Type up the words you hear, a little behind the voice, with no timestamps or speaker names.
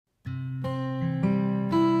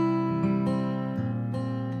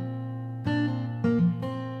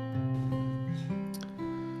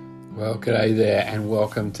Well, g'day there and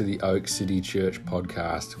welcome to the Oak City Church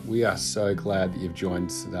podcast. We are so glad that you've joined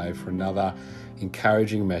us today for another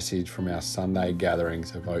encouraging message from our Sunday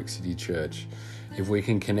gatherings of Oak City Church. If we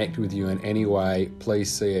can connect with you in any way,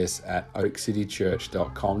 please see us at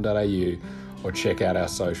oakcitychurch.com.au or check out our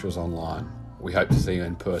socials online. We hope to see you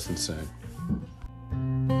in person soon.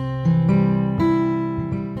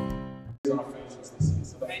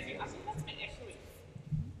 Amazing. I think that's a bit echoey.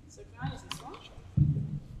 So can I use this one?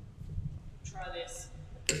 Try this.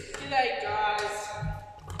 G'day guys.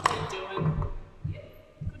 How you doing?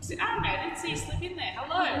 Good to see you. I didn't see you slip in there.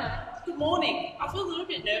 Hello. Good morning. I feel a little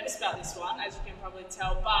bit nervous about this one, as you can probably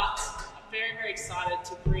tell, but I'm very, very excited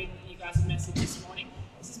to bring you guys a message this morning.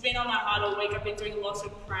 This has been on my heart all week. I've been doing a lot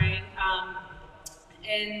of praying,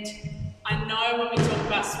 and I know when we talk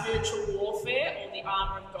about spiritual warfare or the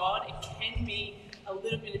armour of God, it can be a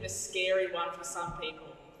little bit of a scary one for some people.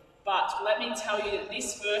 But let me tell you that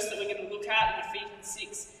this verse that we're going to look at in Ephesians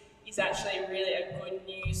 6 is actually really a good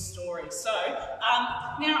news story. So,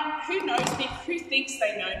 now, who knows me? Who thinks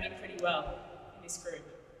they know me pretty well in this group?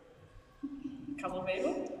 A couple of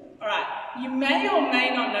people? All right, you may or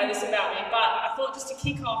may not know this about me, but I thought just to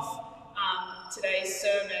kick off today's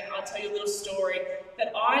sermon, I'll tell you a little story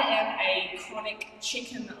that I am a chronic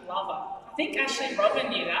chicken lover. I think actually Robin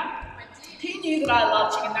knew that. Who knew that I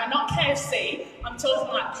love chicken? Now, not KFC, I'm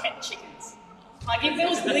talking like pet chickens. Like if there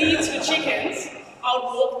was leads for chickens, I would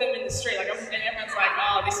walk them in the street. Like everyone's like,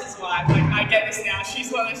 oh, this is why. Like I get this now. She's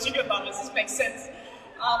one of those chicken lovers. This makes sense.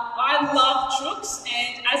 I love chooks,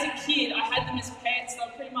 and as a kid, I had them as pets. They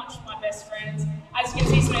were pretty much my best friends. As you can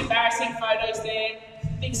see, some embarrassing photos there.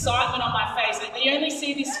 The excitement on my face. If you only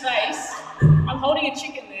see this face, I'm holding a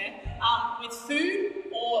chicken there with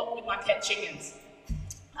food or with my pet chickens.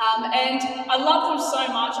 And I love them so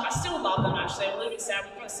much. I still love them actually. I'm a little bit sad.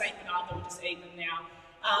 We've got a St. Bernard that we just eat them now.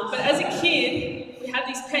 But as a kid, we had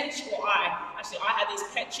these pet, I had these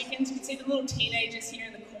pet chickens. You can see the little teenagers here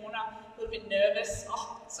in the corner, a little bit nervous.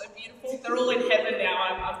 Oh, so beautiful. They're all in heaven now,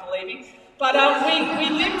 I'm believing. But we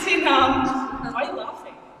lived in, why are you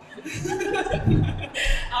laughing?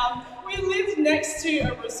 We lived next to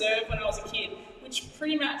a reserve when I was a kid, which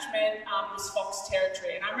pretty much meant was fox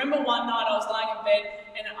territory. And I remember one night I was lying in bed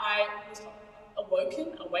and I was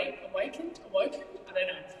awakened, I don't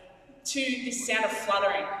know, to this sound of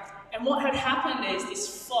fluttering. And what had happened is this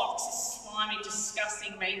fox, this slimy,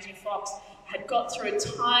 disgusting, mangy fox, had got through a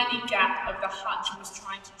tiny gap of the hutch and was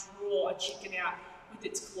trying to draw a chicken out with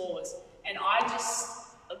its claws. And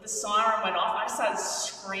the siren went off. I started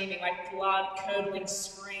screaming, like blood-curdling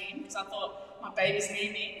scream, because I thought my baby's near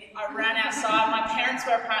me. I ran outside. My parents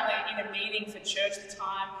were apparently in a meeting for church at the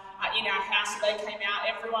time in our house, so they came out.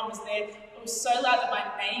 Everyone was there. It was so loud that my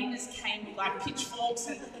neighbours came with like pitchforks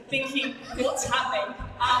and thinking, what's happening?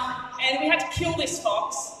 And we had to kill this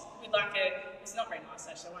fox with it's not very nice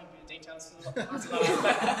actually, I won't give you the details for the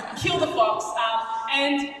but kill the fox.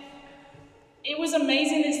 And it was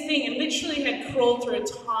amazing, this thing. It literally had crawled through a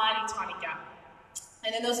tiny, tiny gap.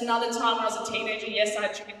 And then there was another time when I was a teenager. Yes, I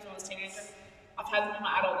had chickens when I was a teenager. I've had them in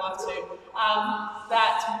my adult life too.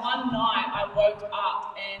 That one night I woke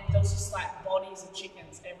up and there was just like bodies of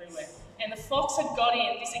chickens everywhere. And the fox had got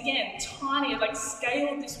in, this again, tiny, like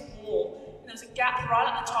scaled this wall. And there was a gap right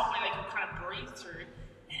at the top where they could kind of breathe through.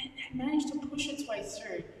 And it had managed to push its way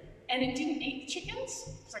through. And it didn't eat the chickens,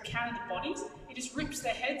 because I counted the bodies. It just rips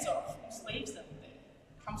their heads off and just leaves them there.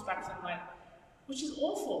 Comes back to them later, which is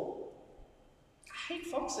awful. I hate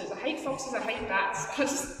foxes, I hate bats.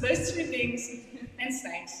 Just those two things, and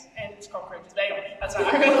snakes, and cockroaches. But anyway, that's right,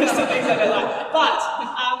 I've got a list of things I don't like. But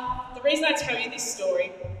the reason I tell you this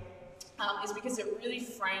story is because it really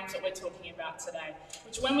frames what we're talking about today.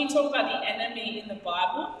 Which when we talk about the enemy in the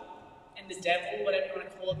Bible, and the devil, whatever you want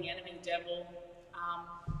to call it, the enemy, the devil,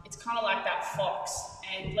 it's kind of like that fox.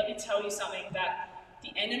 And let me tell you something, that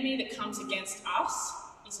the enemy that comes against us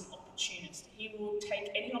is an opportunist. He will take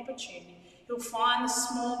any opportunity. He'll find the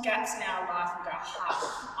small gaps in our life and go,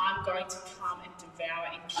 I'm going to come and devour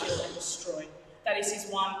and kill and destroy. That is his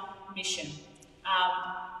one mission.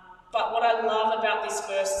 But what I love about this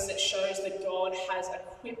verse is it shows that God has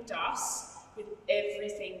equipped us with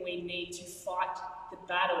everything we need to fight the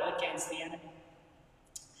battle against the enemy.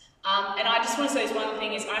 And I just want to say this one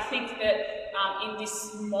thing is I think that in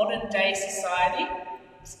this modern day society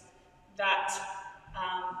that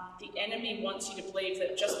the enemy wants you to believe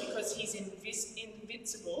that just because he's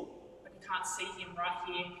invincible, like you can't see him right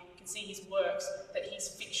here, you can see his works, that he's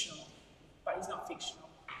fictional, but he's not fictional.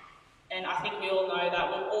 And I think we all know that.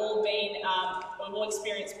 We've all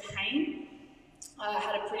experienced pain. I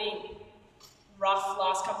had a pretty rough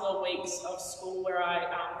last couple of weeks of school where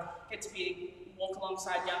I get to walk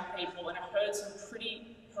alongside young people, and I heard some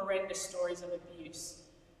pretty horrendous stories of abuse.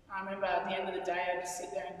 I remember at the end of the day, I just sit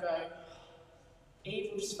there and go,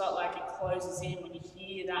 evil just felt like it closes in when you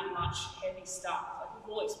hear that much heavy stuff. Like, we've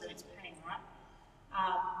all experienced pain, right?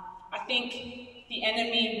 I think the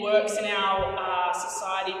enemy works in our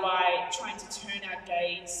society by trying to turn our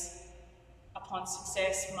gaze upon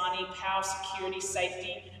success, money, power, security,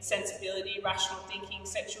 safety, sensibility, rational thinking,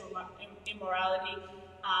 sexual immorality.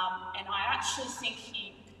 And I actually think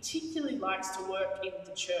he particularly likes to work in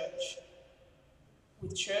the church,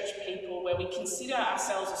 with church people, where we consider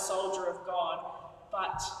ourselves a soldier of God,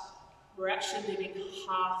 but we're actually living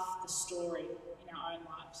half the story in our own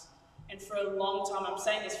lives. And for a long time, I'm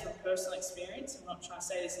saying this from personal experience, I'm not trying to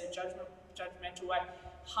say this in a judgmental way,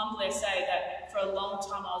 humbly I say that for a long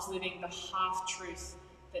time I was living the half-truth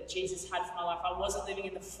that Jesus had for my life. I wasn't living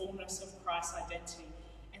in the fullness of Christ's identity.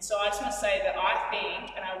 And so I just want to say that I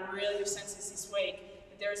think, and I really have sensed this week,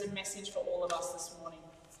 that there is a message for all of us this morning.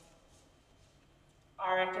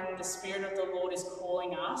 I reckon the Spirit of the Lord is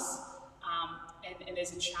calling us, and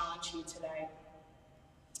there's a challenge here today.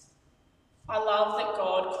 I love that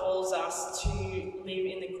God calls us to live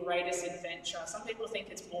in the greatest adventure. Some people think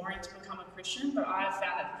it's boring to become a Christian, but I have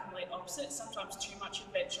found it the complete opposite. Sometimes too much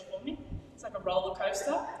adventure for me. It's like a roller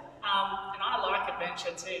coaster, and I like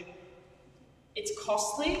adventure too. It's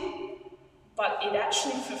costly, but it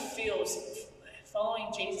actually fulfills,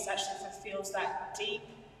 following Jesus actually fulfills that deep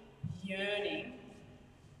yearning,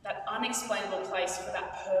 that unexplainable place for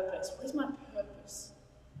that purpose. What is my purpose?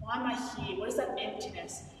 Why am I here? What is that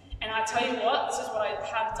emptiness? And I tell you what, this is what I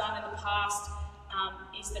have done in the past,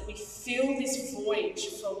 is that we fill this void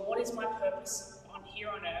for what is my purpose here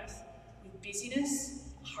on earth with busyness,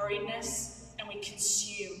 hurriedness, and we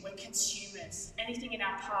consume. We're consumers. Anything in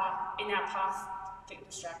our path that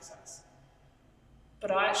distracts us.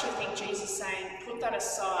 But I actually think Jesus is saying, put that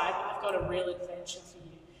aside, I've got a real adventure for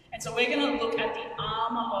you. And so we're going to look at the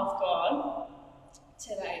armour of God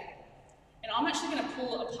today. And I'm actually going to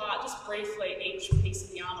pull apart just briefly each piece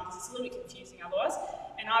of the armour because it's a little bit confusing otherwise.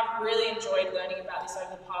 And I've really enjoyed learning about this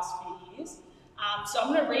over the past few years. So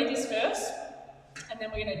I'm going to read this verse and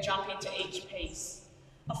then we're going to jump into each piece.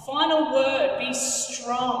 A final word, be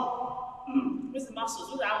strong. Where's the muscles?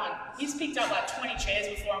 Where's Alan? He's picked up like 20 chairs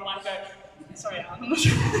before in one go. Sorry, Alan, I'm not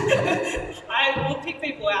sure. I will pick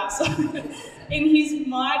people out. So, in his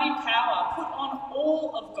mighty power, put on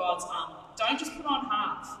all of God's armour. Don't just put on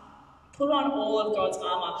half. Put on all of God's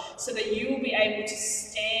armour so that you will be able to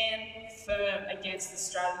stand firm against the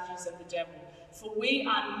strategies of the devil. For we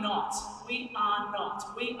are not fighting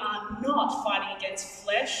against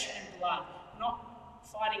flesh and blood, not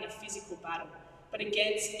fighting a physical battle, but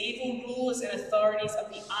against evil rulers and authorities of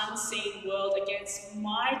the unseen world, against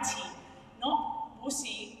mighty, not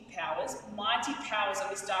wussy powers, mighty powers of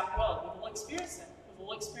this dark world. We've all experienced them. We've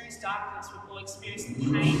all experienced darkness. We've all experienced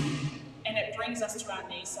pain. And it brings us to our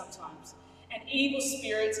knees sometimes. And evil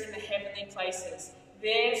spirits in the heavenly places.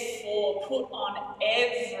 Therefore, put on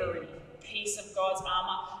every piece of God's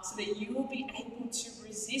armour so that you will be able to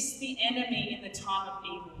resist the enemy in the time of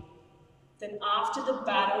evil. Then after the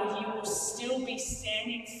battle, you will still be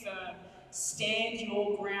standing firm. Stand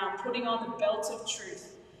your ground, putting on the belt of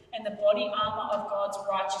truth and the body armour of God's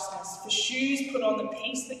righteousness. For shoes, put on the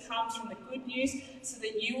peace that comes from the good news so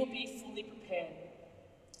that you will be fully prepared.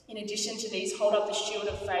 In addition to these, hold up the shield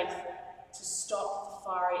of faith to stop the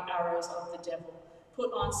fiery arrows of the devil.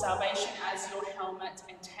 Put on salvation as your helmet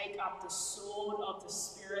and take up the sword of the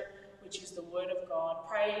Spirit, which is the word of God.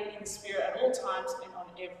 Pray in the Spirit at all times and on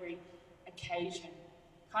every occasion.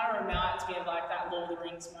 Kind of reminds me of like that Lord of the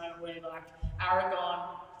Rings moment where like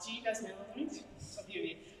Aragorn, do you guys know Lord of the Rings? Some of you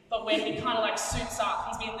do. But when he kind of like suits up,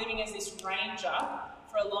 he's been living as this ranger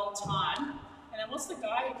for a long time. And then what's the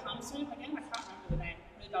guy who comes to him again? I can't remember the name.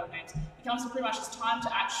 Really bad with names. He comes to pretty much it's time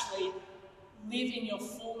to actually live in your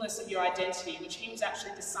fullness of your identity, which he was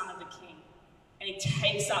actually the son of the king. And he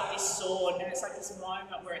takes up this sword, and it's like this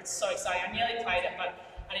moment where it's so exciting. I nearly played it, but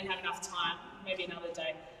I didn't have enough time. Maybe another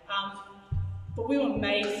day. But we were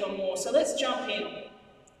made for more. So let's jump in.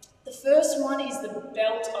 The first one is the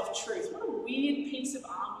belt of truth. What a weird piece of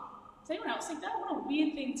armour. Does anyone else think that? What a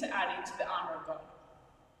weird thing to add into the armour of God.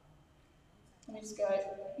 Let me just go.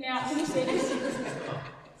 Now, can you see this?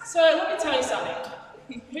 So let me tell you something.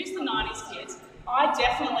 Who's the 90s kids? I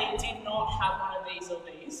definitely did not have one of these or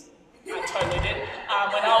these. I totally did.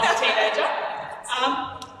 When I was a teenager.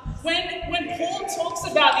 When Paul talks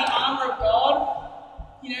about the armour of God,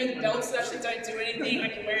 you know, the belts that actually don't do anything, I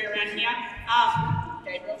can wear it around here.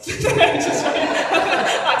 Gabriel. I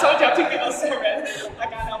told you I picked people so red. I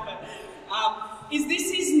can't help it.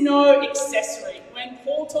 This is no accessory. When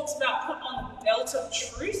Paul talks about put on the belt of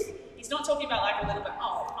truth, he's not talking about like a little bit,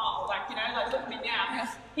 like, you know, like look at me now.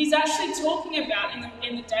 He's actually talking about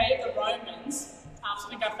in the day of the Romans,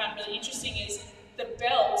 something I found really interesting is the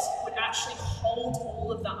belt would actually hold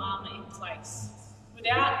all of the armour in place.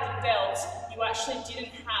 Without the belt, you actually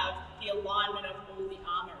didn't have the alignment of all the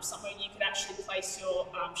armour. Somewhere you could actually place your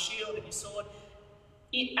shield and your sword.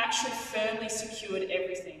 It actually firmly secured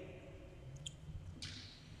everything.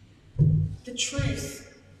 The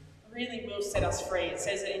truth really will set us free. It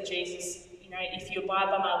says it in Jesus, you know, if you abide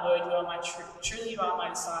by my word, you are my truly you are my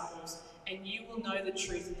disciples, and you will know the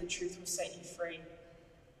truth, and the truth will set you free.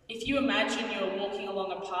 If you imagine you're walking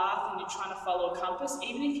along a path and you're trying to follow a compass,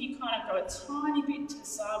 even if you kind of go a tiny bit to the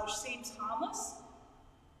side, which seems harmless,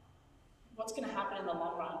 what's going to happen in the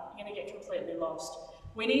long run? You're going to get completely lost.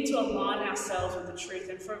 We need to align ourselves with the truth,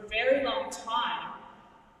 and for a very long time,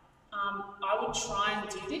 I would try and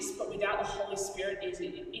do this, but without the Holy Spirit,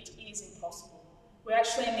 it is impossible. We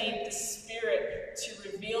actually need the Spirit to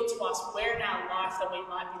reveal to us where in our life that we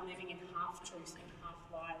might be living in half-truths and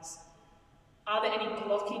half-lies. Are there any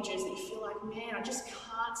blockages that you feel like, man, I just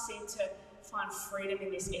can't seem to find freedom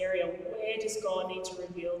in this area? Where does God need to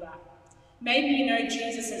reveal that? Maybe you know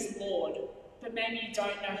Jesus as Lord, but maybe you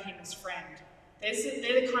don't know him as friend.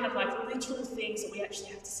 They're the kind of like literal things that we actually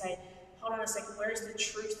have to say, hold on a second, where is the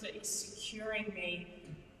truth that is securing me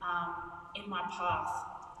in my path?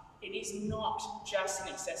 It is not just an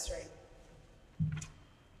accessory.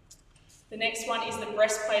 The next one is the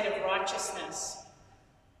breastplate of righteousness.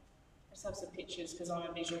 Let's have some pictures because I'm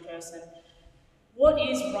a visual person. What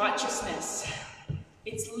is righteousness?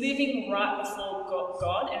 It's living right before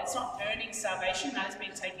God, and it's not earning salvation, that has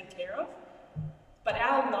been taken care of. But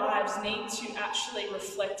our lives need to actually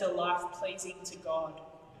reflect a life pleasing to God.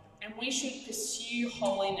 And we should pursue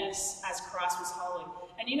holiness as Christ was holy.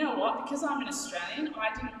 And you know what? Because I'm an Australian,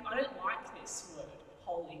 I don't like this word,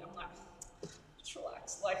 holy. I'm like, just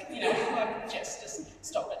relax. Like, you know, like, just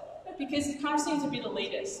stop it. Because it kind of seems a bit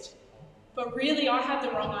elitist. But really, I had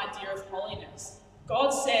the wrong idea of holiness.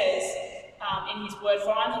 God says in his word,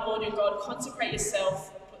 for I am the Lord your God, consecrate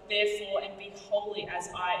yourself, therefore, and be holy as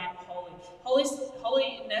I am holy.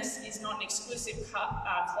 Holiness is not an exclusive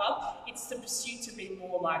club, it's the pursuit to be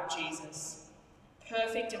more like Jesus.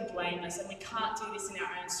 Perfect and blameless, and we can't do this in our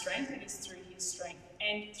own strength, it is through his strength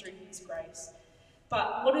and through his grace.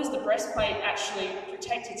 But what does the breastplate actually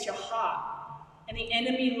protect? It's your heart. And the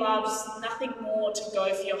enemy loves nothing more to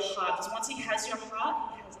go for your heart, because once he has your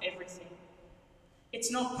heart, he has everything.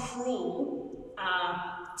 It's not cruel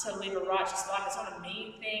to live a righteous life. It's not a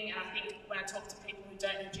mean thing. And I think when I talk to people who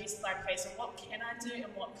don't know Jesus, like, okay, so what can I do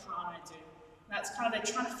and what can't I do? And that's kind of,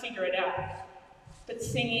 they're trying to figure it out. But the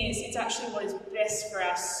thing is, it's actually what is best for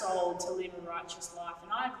our soul to live a righteous life.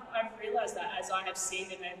 And I've realised that as I have seen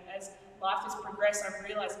it, and as life has progressed, I've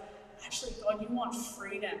realised, actually, God, you want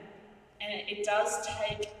freedom. And it does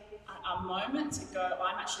take a moment to go,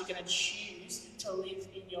 I'm actually going to choose to live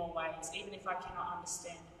in your ways, even if I cannot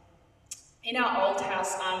understand. In our old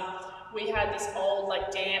house, we had this old,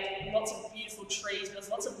 like, damp, lots of beautiful trees, but there's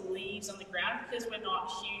lots of leaves on the ground. Because we're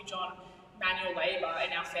not huge on manual labour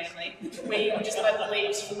in our family, we just let the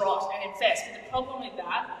leaves rot and infest. But the problem with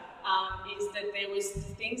that is that there was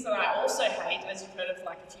things that I also hate, as you've heard of,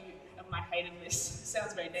 like, a few of my hate of this,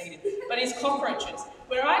 sounds very negative, but it's cockroaches.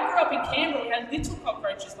 Where I grew up in Canberra, we had little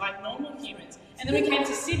cockroaches like normal humans. And then we came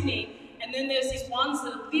to Sydney, and then there's these ones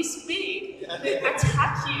that are this big that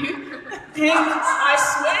attack you, and I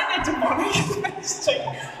swear they're demonic.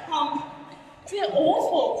 They're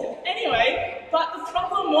awful. Anyway, but the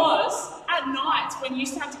problem was, at night, when you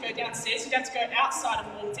used to have to go downstairs, you'd have to go outside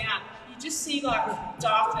and walk down. You just see like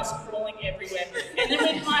darkness crawling everywhere. And then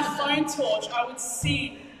with my phone torch, I would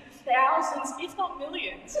see thousands, if not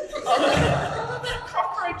millions, of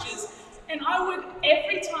cockroaches. And I would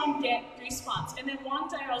every time get goosebumps. And then one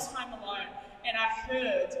day I was home alone and I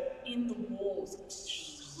heard in the walls,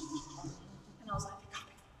 and I was like,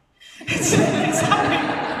 it's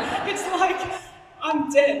like I'm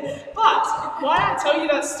dead. But why I tell you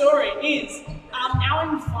that story is our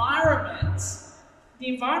environment, the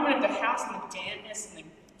environment of the house and the dampness and it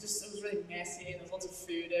was really messy and there's lots of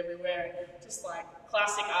food everywhere, just like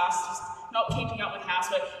classic us, just not keeping up with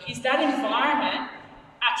housework, is that environment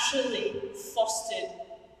actually fostered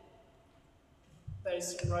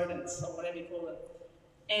those rodents or whatever you call it.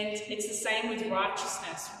 And it's the same with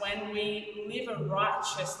righteousness. When we live a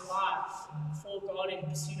righteous life for God in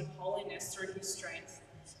pursuit of holiness through his strength,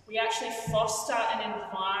 we actually foster an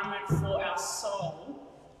environment for our soul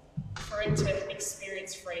for it to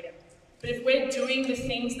experience freedom. But if we're doing the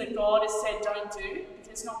things that God has said don't do,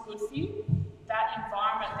 it's not good for you, that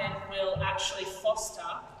environment then will actually foster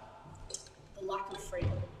the lack of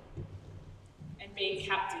freedom and being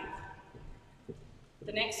captive.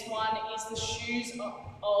 The next one is the shoes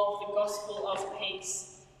of the gospel of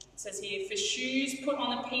peace. It says here, for shoes, put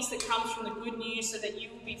on the peace that comes from the good news so that you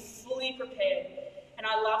will be fully prepared. And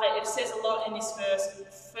I love it. It says a lot in this verse.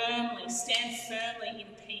 Stand firmly in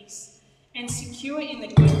peace and secure in the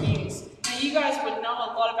good news. Now you guys would know a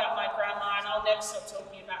lot about my grandma, and I'll never stop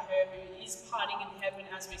talking about her, who is partying in heaven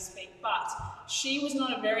as we speak. But she was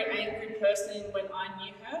not a very angry person when I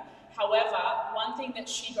knew her. However, one thing that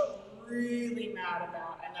she got really mad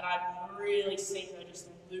about, and that I've really seen her just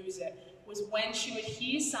lose it, was when she would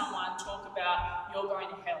hear someone talk about, you're going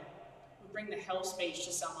to hell. Would bring the hell speech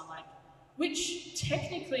to someone, like, which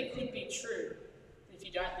technically could be true. If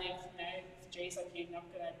you don't live, for Jesus, like, you're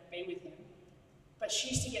not going to be with him. But she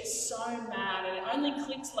used to get so mad, and it only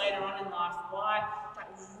clicks later on in life why that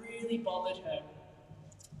really bothered her.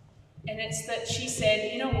 And it's that she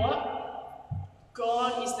said, you know what?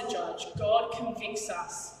 God is the judge. God convicts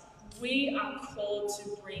us. We are called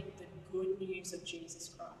to bring the good news of Jesus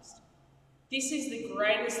Christ. This is the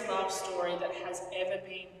greatest love story that has ever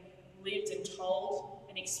been lived and told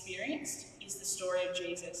and experienced, is the story of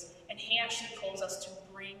Jesus. And he actually calls us to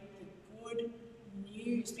bring the good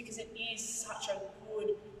news because it is such a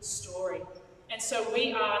good story. And so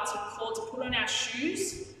we are called to put on our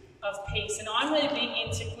shoes of peace. And I'm really big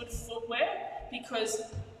into good footwear because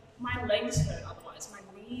my legs hurt otherwise. My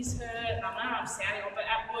knees hurt, and I know I'm sounding old, but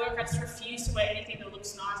at work I just refuse to wear anything that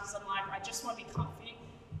looks nice because I'm like, I just want to be comfy.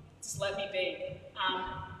 Just let me be.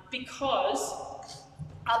 Because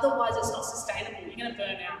otherwise it's not sustainable. You're going to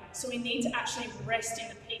burn out. So we need to actually rest in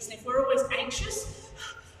the peace. And if we're always anxious,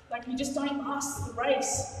 like, we just don't last the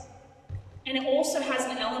race. And it also has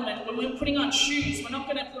an element, when we're putting on shoes, we're not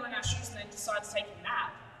going to put on our shoes and then decide to take a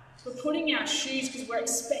nap. We're putting our shoes because we're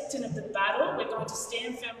expectant of the battle. We're going to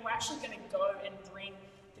stand firm. We're actually going to go and bring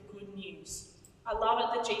the good news. I love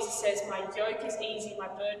it that Jesus says, my yoke is easy, my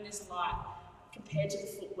burden is light, compared to the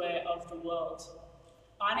footwear of the world.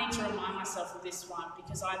 I need to remind myself of this one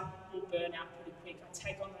because I will burn out pretty quick. I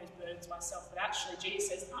take on those burdens myself. But actually, Jesus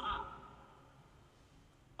says,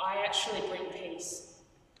 I actually bring peace.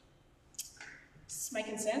 Is this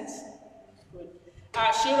making sense? Good.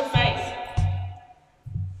 Shield of faith.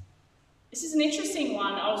 This is an interesting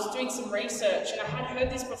one. I was doing some research and I had heard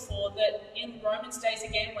this before, that in Romans days,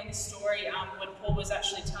 again, when this story, when Paul was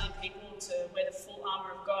actually telling people to wear the full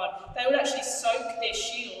armour of God, they would actually soak their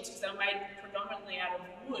shields, because they were made predominantly out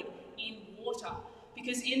of wood, in water.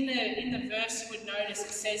 Because in the verse you would notice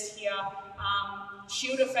it says here,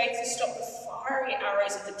 shield of faith to stop the fiery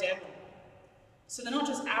arrows of the devil. So they're not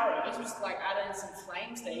just arrows, just like adding some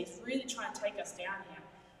flames there. He's really trying to take us down here.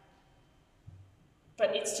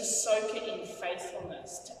 But it's to soak it in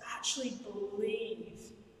faithfulness, to actually believe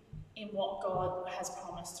in what God has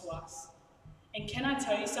promised to us. And can I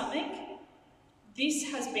tell you something? This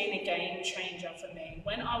has been a game changer for me.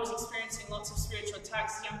 When I was experiencing lots of spiritual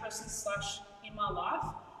attacks, young person / in my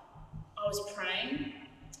life, I was praying,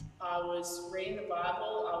 I was reading the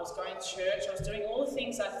Bible, I was going to church, I was doing all the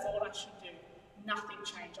things I thought I should do. Nothing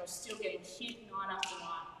changed. I was still getting hit night after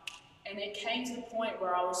night. And it came to the point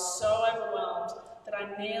where I was so overwhelmed that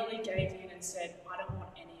I nearly gave in and said, I don't want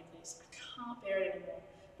any of this. I can't bear it anymore.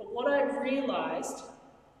 But what I realised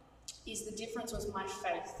is the difference was my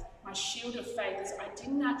faith. My shield of faith is I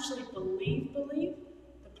didn't actually believe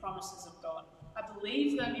the promises of God. I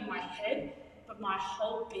believed them in my head, but my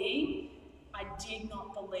whole being, I did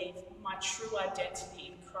not believe my true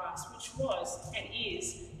identity in Christ, which was and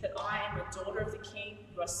is that I am a daughter of the King,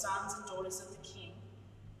 you are sons and daughters of the King,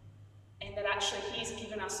 and that actually he's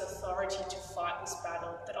given us authority to fight this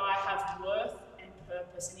battle, that I have worth and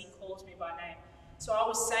purpose, and he calls me by name. So I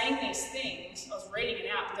was saying these things, I was reading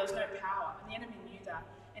it out, but there was no power, and the enemy knew that,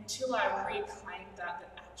 until I reclaimed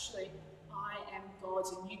that actually I am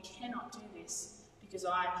God's, and you cannot do this because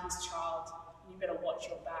I am his child, and you better watch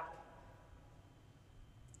your back.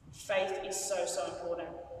 Faith is so, so important.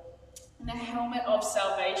 And the helmet of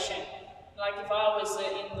salvation. Like if I was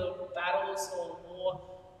in the battles or war,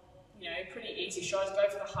 pretty easy shots. Go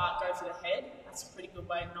for the heart, go for the head. That's a pretty good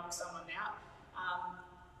way to knock someone out.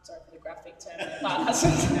 Sorry for the graphic term, but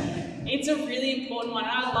it's a really important one.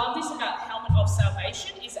 And I love this about the helmet of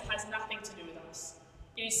salvation, is it has nothing to do with us.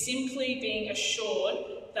 It is simply being assured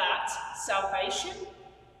that salvation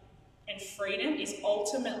and freedom is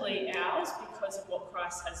ultimately ours because of what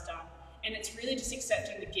Christ has done. And it's really just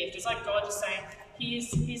accepting the gift. It's like God just saying,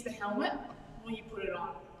 here's the helmet, will you put it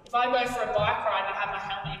on? If I go for a bike ride and I have my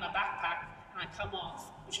helmet in my backpack and I come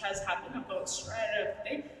off, which has happened, I've got straight out of the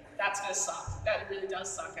thing, that's going to suck. That really does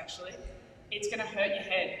suck, actually. It's going to hurt your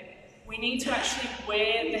head. We need to actually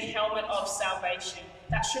wear the helmet of salvation.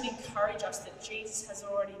 That should encourage us that Jesus has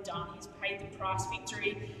already done. He's paid the price.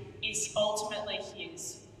 Victory is ultimately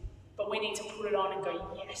his. But we need to put it on and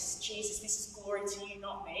go, yes, Jesus, this is glory to you,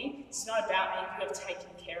 not me. It's not about me. You have taken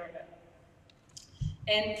care of it.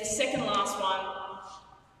 And the second last one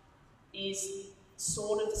is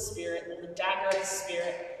sword of the Spirit, or the dagger of the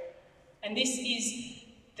Spirit. And this is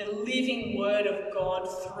the living word of God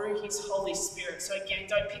through his Holy Spirit. So again,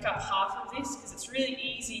 don't pick up half of this, because it's really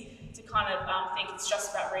easy to kind of think it's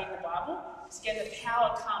just about reading the Bible. Because again, the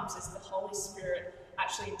power comes as the Holy Spirit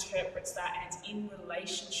actually interprets that, and it's in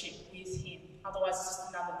relationship with him. Otherwise, it's just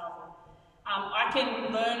another novel. I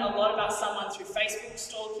can learn a lot about someone through Facebook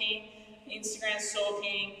stalking, Instagram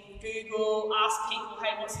stalking, Google, ask people,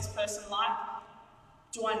 hey, what's this person like?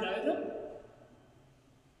 Do I know them?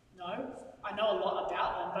 No. I know a lot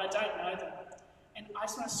about them, but I don't know them. And I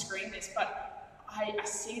just want to scream this, but I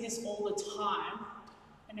see this all the time.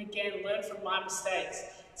 And again, learn from my mistakes.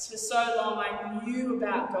 So for so long, I knew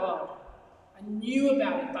about God. I knew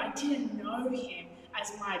about him, but I didn't know him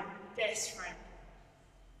as my best friend.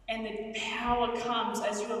 And the power comes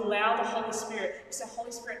as you allow the Holy Spirit. You say,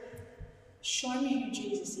 Holy Spirit, show me who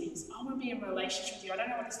Jesus is. I want to be in relationship with you. I don't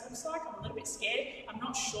know what this looks like. I'm a little bit scared. I'm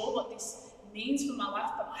not sure what this means for my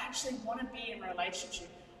life, but I actually want to be in relationship.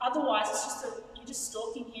 Otherwise, it's just you're just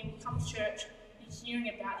stalking him. You come to church, you're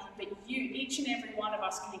hearing about him, but each and every one of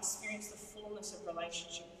us can experience the fullness of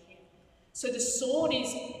relationship with him. So the sword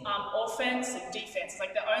is offense and defense. It's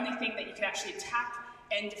like the only thing that you can actually attack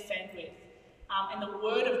and defend with. And the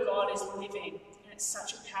word of God is living, and it's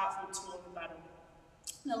such a powerful tool in battle.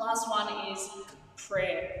 And the last one is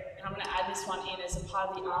prayer. And I'm going to add this one in as a part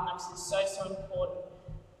of the armor because it's so, so important.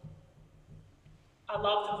 I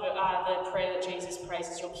love the prayer that Jesus prays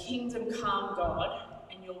is, your kingdom come, God,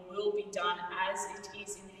 and your will be done as it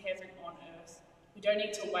is in heaven on earth. We don't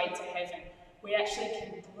need to wait to heaven. We actually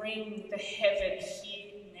can bring the heaven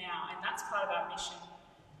here now, and that's part of our mission.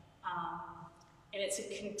 And it's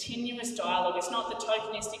a continuous dialogue. It's not the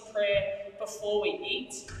tokenistic prayer before we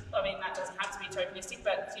eat. I mean, that doesn't have to be tokenistic,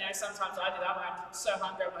 but sometimes I do that when I'm so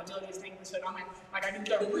hungry when I'm doing these things, so I can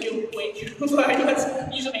go real quick.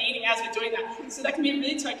 Let's usually I'm eating as we're doing that. So that can be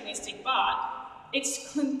really tokenistic, but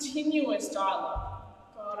it's continuous dialogue.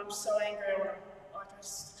 God, I'm so angry, or I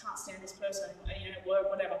just can't stand this person, at work,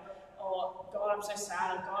 whatever. Or God, I'm so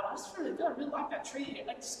sad. Or God, I really like that tree.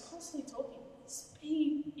 Just constantly talking. Just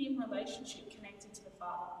be in relationship, connected to the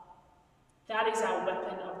Father. That is our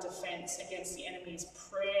weapon of defense against the enemy, is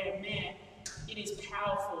prayer. Man, it is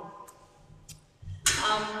powerful.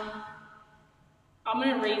 I'm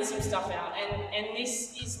going to read some stuff out, and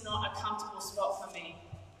this is not a comfortable spot for me.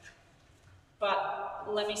 But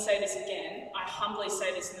let me say this again. I humbly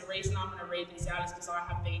say this, and the reason I'm going to read these out is because I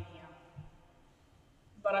have been here.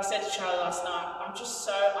 But I said to Charlie last night, I'm just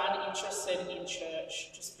so uninterested in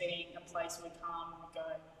church, just being a place we come and we go.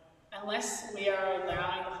 Unless we are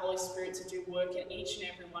allowing the Holy Spirit to do work in each and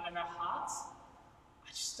every one of our hearts, I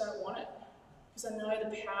just don't want it. Because I know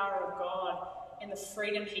the power of God and the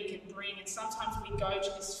freedom he can bring. And sometimes we go to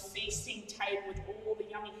this feasting table with all the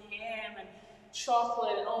yummy ham and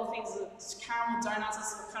chocolate and all the things, caramel donuts, this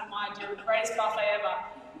is kind of my idea, the greatest buffet ever.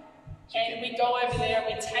 And we go over there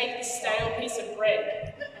and we take the stale piece of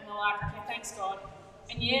bread and we're like, okay, thanks God.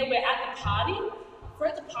 And yeah, we're at the party. We're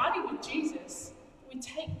at the party with Jesus. We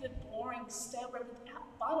take the boring stale bread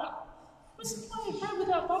without butter. What's the point of bread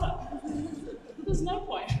without butter? There's no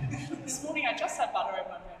point. This morning I just had butter over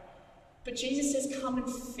my bread. But Jesus says, come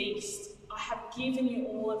and feast. I have given you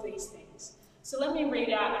all of these things. So let me read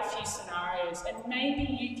out a few scenarios, and maybe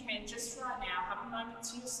you can just right now have a moment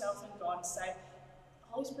to yourself and God and say,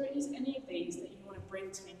 Holy Spirit, is any of these that you want to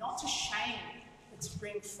bring to me? Not to shame, but to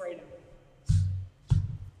bring freedom.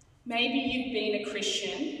 Maybe you've been a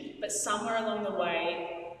Christian, but somewhere along the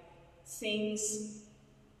way, things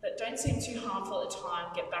that don't seem too harmful at the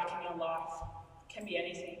time get back in your life. It can be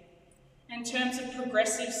anything. In terms of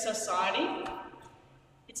progressive society,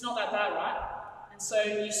 it's not that bad, right? And so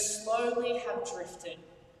you slowly have drifted.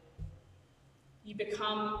 You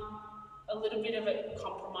become a little bit of a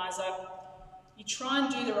compromiser. You try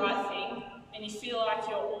and do the right thing, and you feel like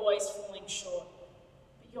you're always falling short.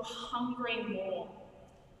 But you're hungering more.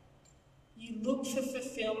 You look for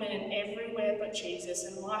fulfillment in everywhere but Jesus,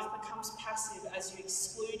 and life becomes passive as you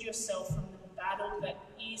exclude yourself from the battle that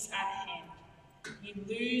is at hand. You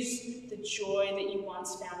lose the joy that you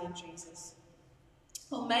once found in Jesus.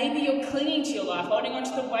 Or maybe you're clinging to your life, holding on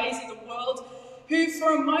to the ways of the world who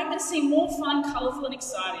for a moment seem more fun, colourful and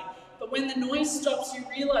exciting. But when the noise stops, you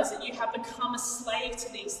realise that you have become a slave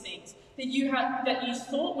to these things, that you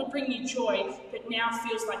thought would bring you joy, but now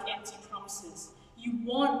feels like empty promises. You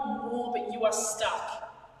want more, but you are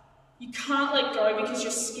stuck. You can't let go because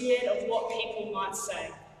you're scared of what people might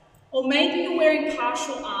say. Or maybe you're wearing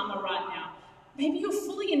partial armour right now. Maybe you're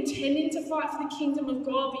fully intending to fight for the kingdom of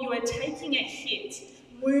God, but you are taking a hit,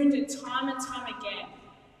 wounded time and time again.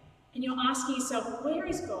 And you're asking yourself, where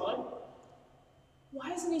is God?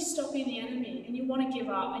 Why isn't he stopping the enemy? And you want to give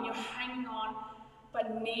up and you're hanging on,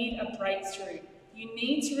 but need a breakthrough. You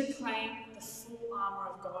need to reclaim the full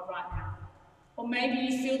armour of God right now. Or maybe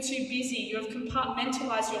you feel too busy, you have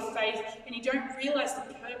compartmentalised your faith and you don't realise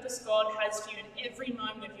the purpose God has for you in every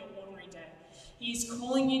moment of your ordinary day. He is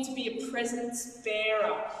calling you to be a presence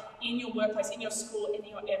bearer in your workplace, in your school, in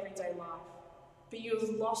your everyday life. But you have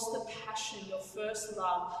lost the passion, your first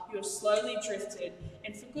love. You have slowly drifted,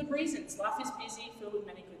 and for good reasons. Life is busy, filled with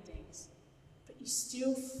many good things. But you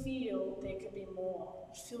still feel there could be more.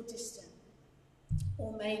 You feel distant.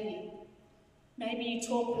 Or maybe you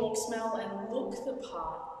talk, walk, smell, and look the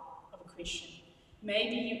part of a Christian.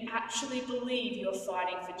 Maybe you actually believe you're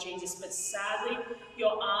fighting for Jesus, but sadly,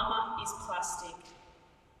 your armour is plastic.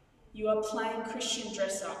 You are playing Christian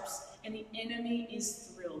dress-ups, and the enemy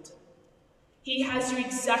is thrilled. He has you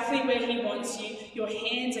exactly where he wants you. Your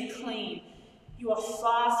hands are clean. You are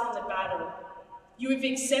far from the battle. You have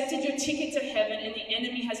accepted your ticket to heaven and the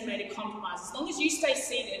enemy has made a compromise. As long as you stay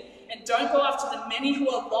seated and don't go after the many who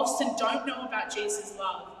are lost and don't know about Jesus'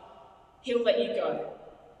 love, he'll let you go.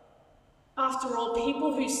 After all,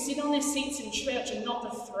 people who sit on their seats in church are not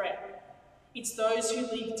the threat. It's those who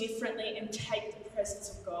live differently and take the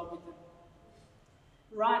presence of God with them.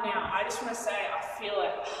 Right now, I just want to say, I feel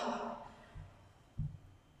it.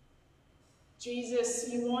 Jesus,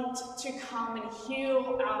 you want to come and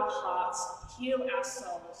heal our hearts, heal our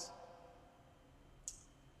souls.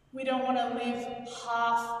 We don't want to live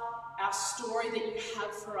half our story that you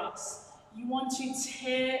have for us. You want to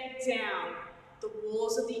tear down the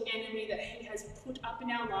walls of the enemy that he has put up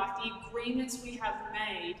in our life, the agreements we have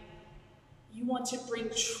made. You want to bring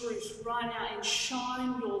truth right now and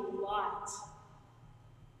shine your light.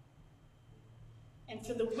 And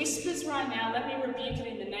for the whispers right now, let me rebuke it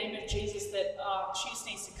in the name of Jesus that she just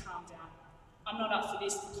needs to calm down. I'm not up for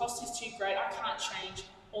this. The cost is too great. I can't change.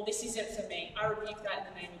 Or this isn't for me. I rebuke that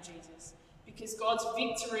in the name of Jesus. Because God's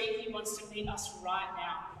victory, he wants to meet us right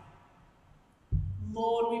now.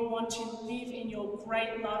 Lord, we want to live in your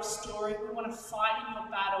great love story. We want to fight in your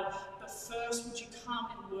battle. But first, would you come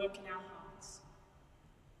and work in our hearts?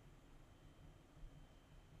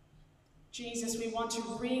 Jesus, we want to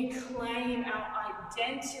reclaim our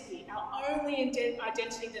identity, our only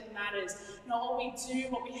identity that matters. Not what we do,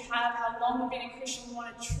 what we have, how long we've been a Christian. We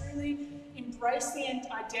want to truly embrace the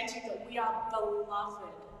identity that we are beloved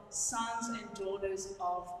sons and daughters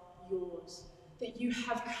of yours. That you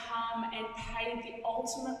have come and paid the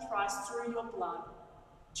ultimate price through your blood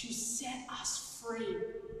to set us free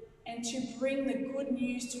and to bring the good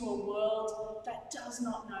news to a world that does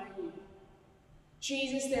not know you.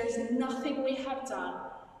 Jesus, there is nothing we have done.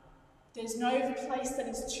 There's no place that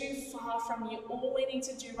is too far from you. All we need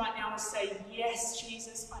to do right now is say, yes,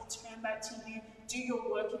 Jesus, I turn back to you. Do your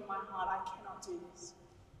work in my heart. I cannot do this.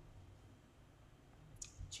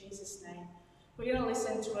 In Jesus' name. We're going to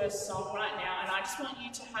listen to a song right now, and I just want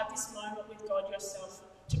you to have this moment with God yourself,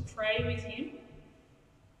 to pray with him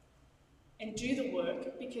and do the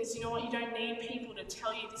work, because you know what? You don't need people to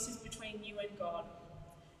tell you this is between you and God.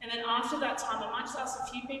 And then after that time, I might just ask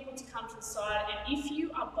a few people to come to the side, and if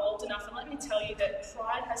you are bold enough, and let me tell you that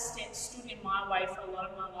pride has stood in my way for a lot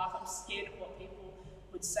of my life. I'm scared of what people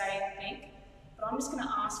would say and think. But I'm just going to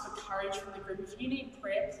ask for courage from the group. If you need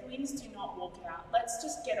prayer, please do not walk out. Let's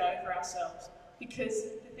just get over ourselves. Because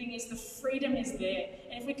the thing is, the freedom is there.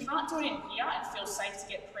 And if we can't do it in here and feel safe to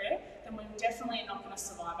get prayer, then we're definitely not going to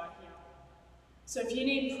survive out here. So if you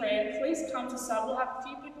need prayer, please come to sub. We'll have a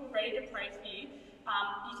few people ready to pray for you.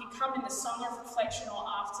 You can come in the song of reflection or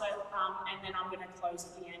after, and then I'm going to close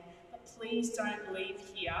at the end. But please don't leave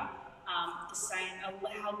here the same.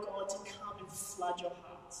 Allow God to come and flood your heart.